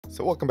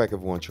So welcome back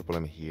everyone, Triple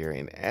M here,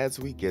 and as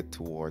we get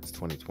towards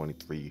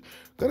 2023,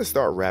 we're going to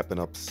start wrapping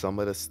up some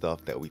of the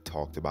stuff that we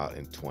talked about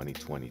in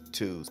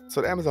 2022.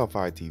 So the Amazon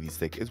Fire TV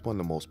Stick is one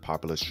of the most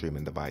popular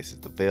streaming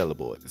devices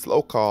available. It's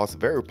low cost,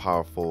 very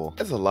powerful,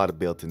 has a lot of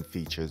built-in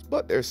features,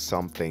 but there's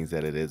some things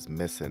that it is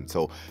missing.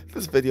 So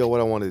this video, what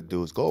I wanted to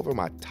do is go over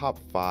my top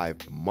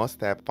 5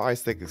 must-have Fire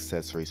Stick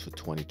accessories for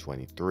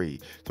 2023.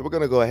 So we're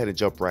going to go ahead and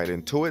jump right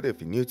into it.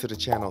 If you're new to the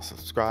channel,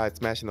 subscribe,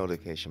 smash the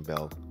notification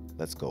bell.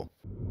 Let's go.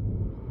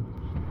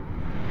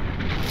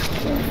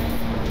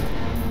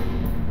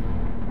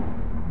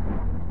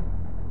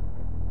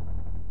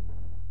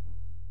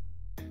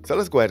 So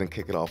let's go ahead and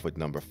kick it off with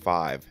number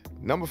 5.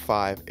 Number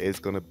 5 is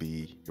going to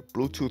be your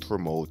Bluetooth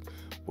remote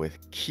with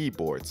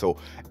keyboard. So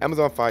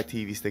Amazon Fire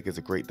TV Stick is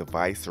a great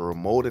device. The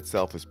remote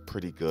itself is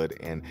pretty good,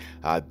 and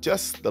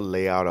just the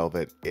layout of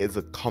it is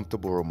a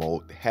comfortable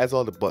remote. It has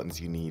all the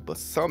buttons you need, but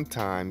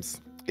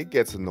sometimes it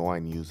gets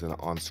annoying using an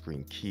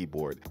on-screen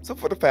keyboard. So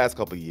for the past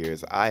couple of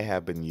years, I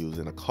have been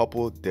using a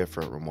couple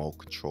different remote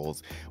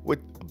controls with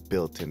a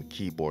built-in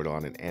keyboard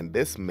on it, and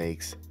this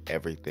makes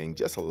everything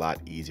just a lot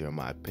easier in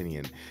my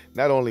opinion.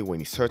 Not only when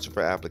you're searching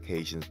for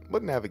applications,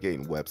 but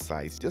navigating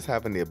websites, just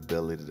having the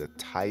ability to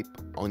type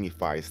on your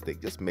Fire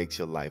Stick just makes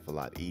your life a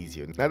lot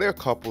easier. Now there are a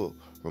couple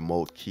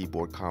remote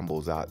keyboard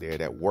combos out there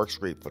that works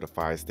great for the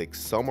Fire Stick.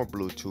 Some are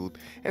Bluetooth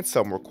and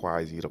some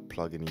requires you to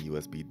plug in a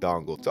USB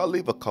dongle. So I'll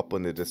leave a couple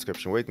in the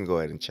description where you can go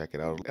ahead and check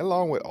it out,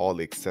 along with all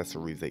the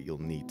accessories that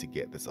you'll need to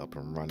get this up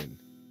and running.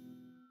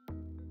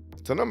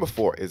 So number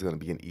 4 is going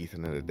to be an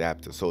Ethernet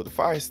adapter. So the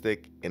Fire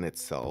Stick in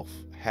itself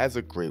has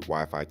a great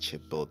Wi-Fi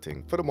chip built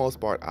in. For the most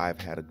part, I've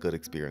had a good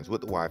experience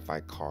with the Wi-Fi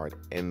card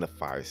in the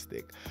Fire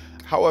Stick.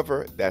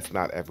 However, that's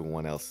not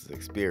everyone else's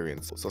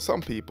experience. So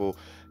some people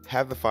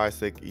have the Fire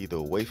Stick either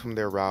away from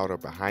their router,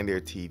 behind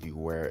their TV,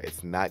 where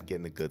it's not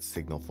getting a good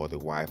signal for the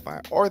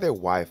Wi-Fi, or their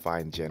Wi-Fi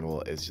in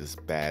general is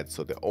just bad.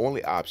 So the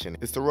only option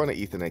is to run an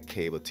Ethernet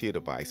cable to your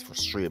device for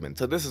streaming.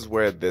 So this is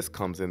where this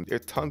comes in. There are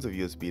tons of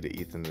USB to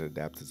Ethernet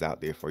adapters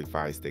out there for your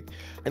Fire Stick,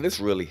 and this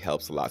really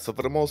helps a lot. So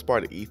for the most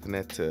part, the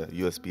Ethernet to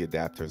USB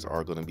adapters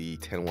are going to be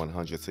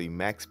 10100, so your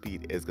max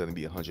speed is going to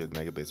be 100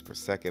 megabits per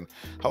second.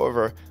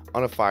 However,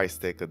 on a Fire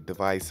Stick, a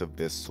device of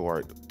this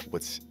sort,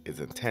 which is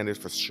intended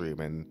for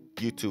streaming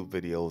YouTube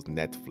videos,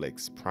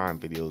 Netflix, Prime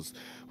videos,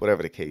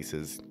 whatever the case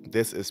is,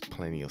 this is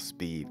plenty of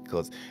speed,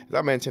 because as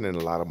I mentioned in a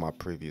lot of my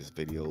previous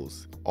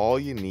videos, all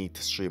you need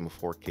to stream a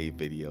 4K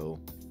video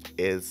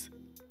is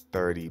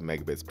 30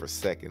 megabits per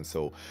second.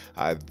 So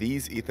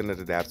these Ethernet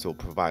adapters will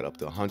provide up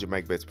to 100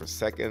 megabits per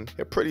second.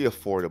 They're pretty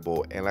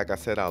affordable, and like I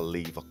said, I'll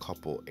leave a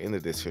couple in the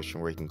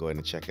description where you can go ahead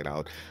and check it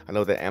out. I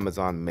know that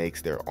Amazon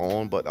makes their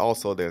own, but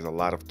also there's a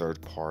lot of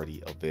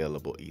third-party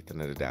available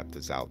Ethernet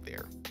adapters out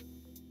there.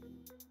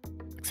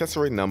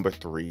 Accessory number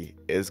 3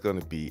 is going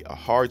to be a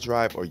hard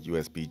drive or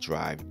USB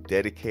drive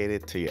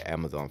dedicated to your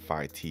Amazon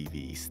Fire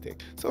TV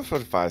Stick. So for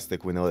the Fire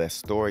Stick, we know that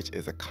storage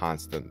is a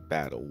constant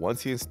battle.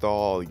 Once you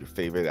install your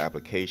favorite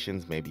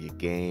applications, maybe a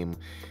game,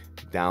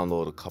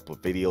 download a couple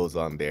videos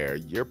on there,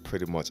 you're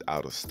pretty much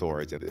out of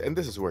storage. And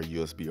this is where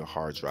USB or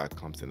hard drive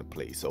comes into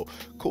play. So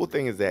cool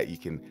thing is that you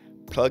can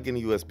plug in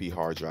a USB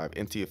hard drive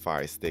into your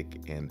Fire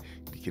Stick, and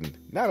you can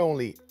not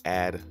only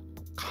add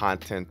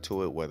content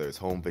to it, whether it's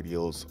home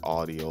videos,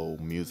 audio,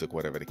 music,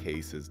 whatever the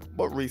case is,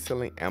 but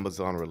recently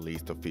Amazon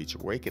released a feature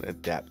where you can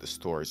adapt the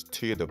storage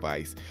to your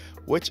device,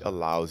 which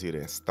allows you to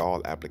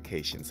install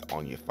applications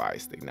on your Fire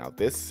Stick. Now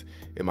this,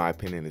 in my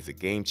opinion, is a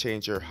game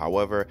changer.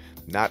 However,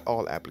 not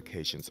all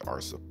applications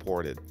are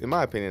supported. In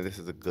my opinion, this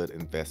is a good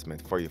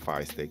investment for your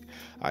Fire Stick.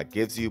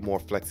 Gives you more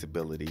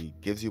flexibility,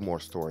 gives you more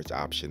storage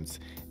options,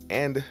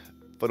 and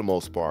for the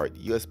most part,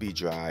 USB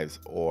drives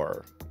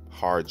or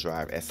hard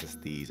drive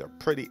SSDs are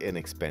pretty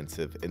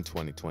inexpensive in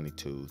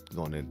 2022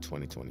 going into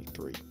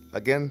 2023.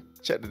 Again,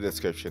 check the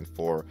description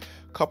for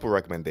a couple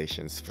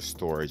recommendations for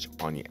storage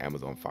on your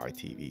Amazon Fire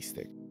TV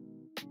Stick.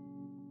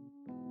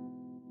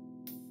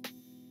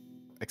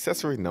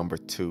 Accessory number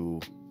 2,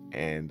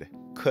 and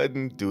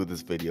couldn't do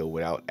this video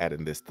without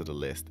adding this to the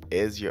list,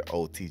 is your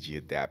OTG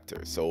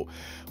adapter. So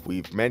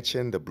we've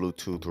mentioned the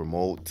Bluetooth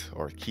remote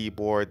or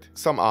keyboard.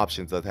 Some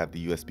options does have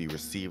the USB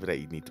receiver that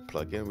you need to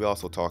plug in. We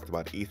also talked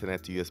about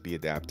Ethernet to USB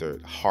adapter,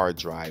 hard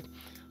drive.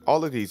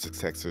 All of these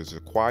accessories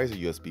requires a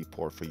USB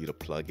port for you to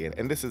plug in,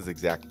 and this is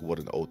exactly what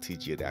an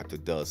OTG adapter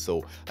does.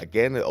 So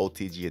again, the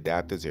OTG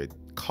adapters are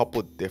a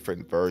couple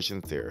different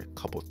versions. There are a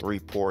couple 3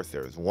 ports,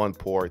 there's 1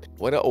 port.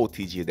 What an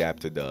OTG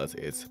adapter does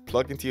is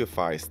plug into your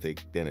Fire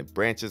Stick, then it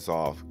branches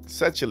off,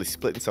 essentially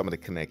splitting some of the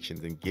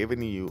connections and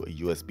giving you a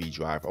USB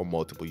drive or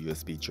multiple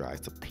USB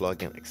drives to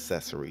plug in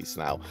accessories.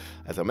 Now,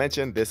 as I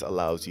mentioned, this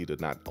allows you to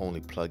not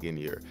only plug in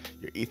your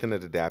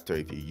Ethernet adapter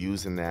if you're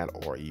using that,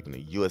 or even a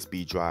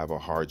USB drive or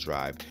hard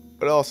drive,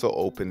 but it also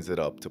opens it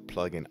up to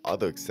plug in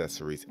other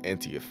accessories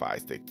into your Fire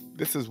Stick.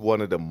 This is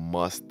one of the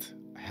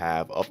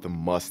must-have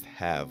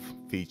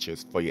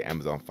features for your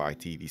Amazon Fire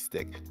TV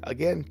Stick.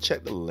 Again,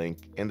 check the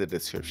link in the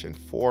description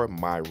for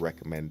my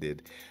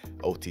recommended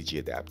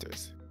OTG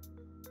adapters.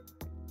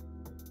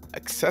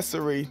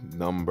 Accessory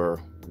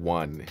number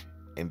one,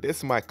 and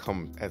this might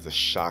come as a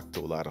shock to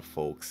a lot of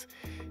folks,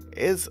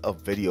 is a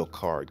video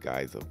card,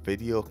 guys, a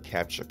video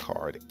capture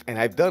card. And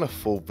I've done a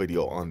full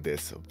video on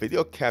this. A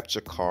video capture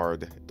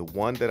card, the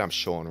one that I'm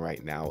showing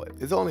right now,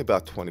 is only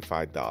about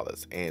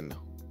 $25. And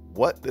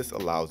what this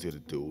allows you to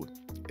do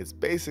is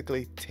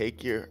basically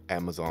take your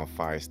Amazon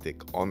Fire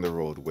Stick on the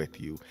road with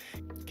you.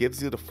 It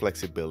gives you the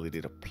flexibility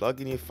to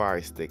plug in your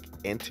Fire Stick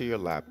into your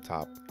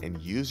laptop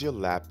and use your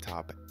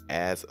laptop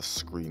as a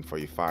screen for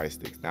your Fire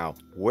Sticks. Now,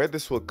 where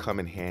this will come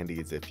in handy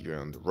is if you're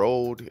on the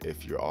road,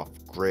 if you're off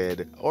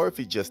grid, or if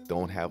you just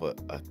don't have a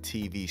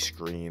TV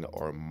screen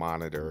or a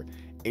monitor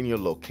in your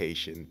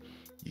location.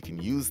 You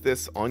can use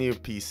this on your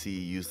PC,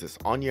 use this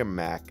on your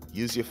Mac,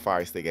 use your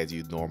Fire Stick as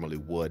you normally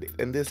would.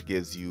 And this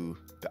gives you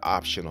the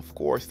option, of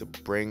course, to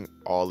bring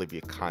all of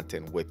your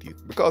content with you,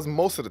 because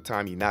most of the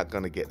time you're not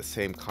going to get the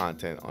same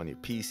content on your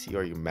PC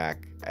or your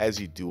Mac as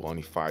you do on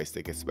your Fire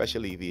Stick,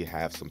 especially if you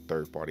have some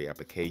third-party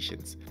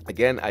applications.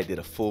 Again, I did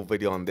a full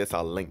video on this.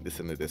 I'll link this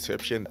in the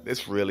description.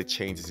 This really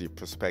changes your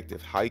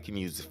perspective, how you can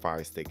use the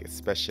Fire Stick,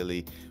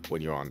 especially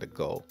when you're on the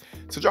go.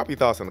 So drop your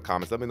thoughts in the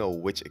comments. Let me know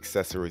which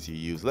accessories you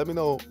use. Let me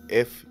know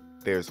if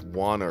there's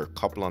one or a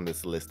couple on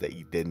this list that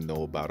you didn't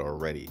know about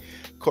already.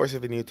 Of course,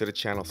 if you're new to the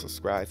channel,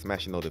 subscribe,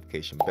 smash the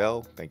notification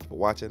bell. Thank you for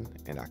watching,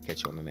 and I'll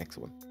catch you on the next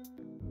one.